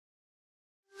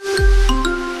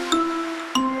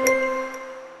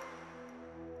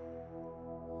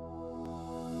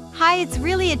why it's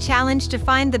really a challenge to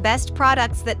find the best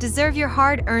products that deserve your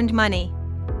hard-earned money.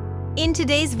 In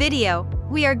today's video,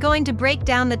 we are going to break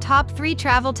down the top 3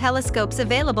 travel telescopes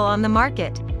available on the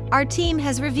market. Our team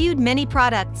has reviewed many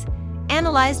products,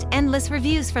 analyzed endless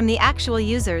reviews from the actual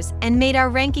users, and made our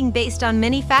ranking based on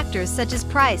many factors such as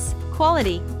price,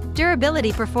 quality,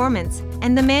 durability, performance,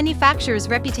 and the manufacturer's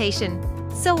reputation.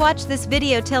 So watch this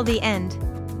video till the end.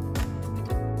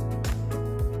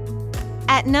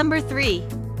 At number 3.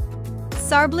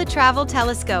 SARBLUE Travel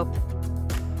Telescope.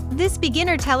 This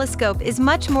beginner telescope is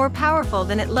much more powerful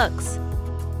than it looks.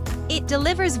 It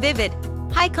delivers vivid,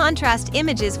 high-contrast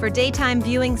images for daytime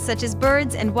viewing such as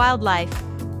birds and wildlife.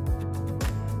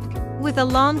 With a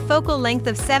long focal length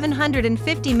of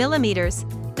 750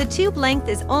 mm, the tube length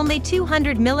is only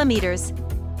 200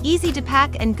 mm, easy to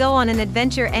pack and go on an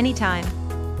adventure anytime.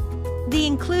 The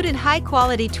included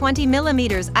high-quality 20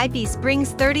 mm eyepiece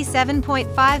brings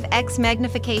 37.5x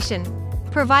magnification,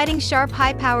 providing sharp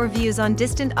high-power views on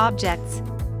distant objects.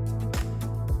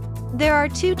 There are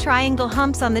 2 triangle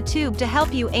humps on the tube to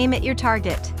help you aim at your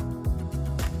target.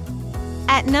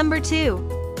 At number 2.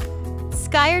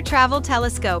 Gskyer Travel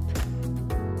Telescope.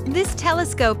 This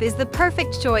telescope is the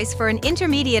perfect choice for an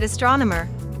intermediate astronomer.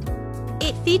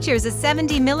 It features a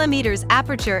 70 mm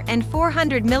aperture and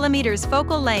 400 mm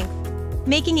focal length,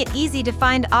 making it easy to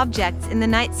find objects in the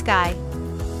night sky.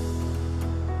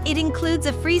 It includes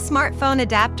a free smartphone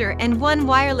adapter and 1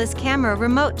 wireless camera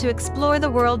remote to explore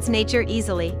the world's nature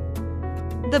easily.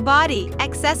 The body,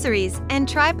 accessories, and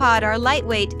tripod are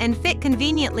lightweight and fit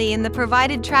conveniently in the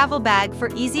provided travel bag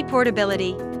for easy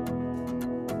portability.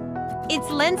 Its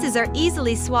lenses are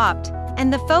easily swapped,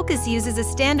 and the focus uses a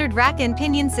standard rack and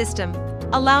pinion system,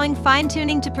 allowing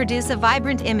fine-tuning to produce a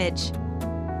vibrant image.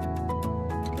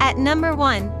 At number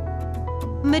 1.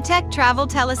 MOUTEC Travel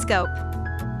Telescope.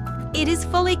 It is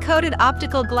fully coated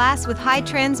optical glass with high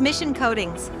transmission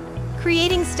coatings,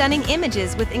 creating stunning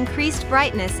images with increased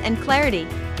brightness and clarity.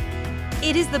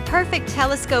 It is the perfect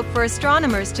telescope for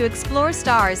astronomers to explore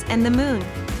stars and the moon.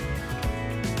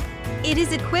 It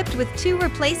is equipped with 2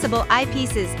 replaceable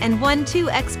eyepieces and 1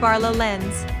 2x Barlow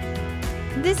lens.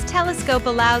 This telescope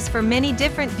allows for many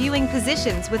different viewing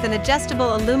positions with an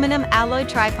adjustable aluminum alloy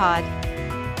tripod.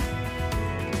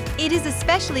 It is a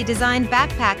specially designed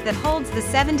backpack that holds the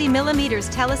 70 mm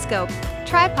telescope,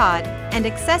 tripod, and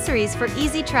accessories for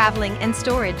easy traveling and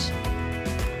storage.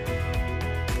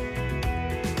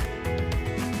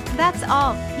 That's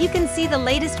all. You can see the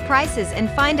latest prices and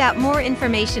find out more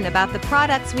information about the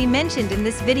products we mentioned in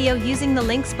this video using the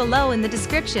links below in the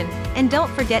description, and don't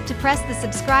forget to press the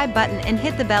subscribe button and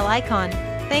hit the bell icon.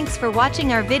 Thanks for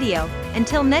watching our video.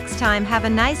 Until next time, have a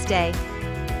nice day.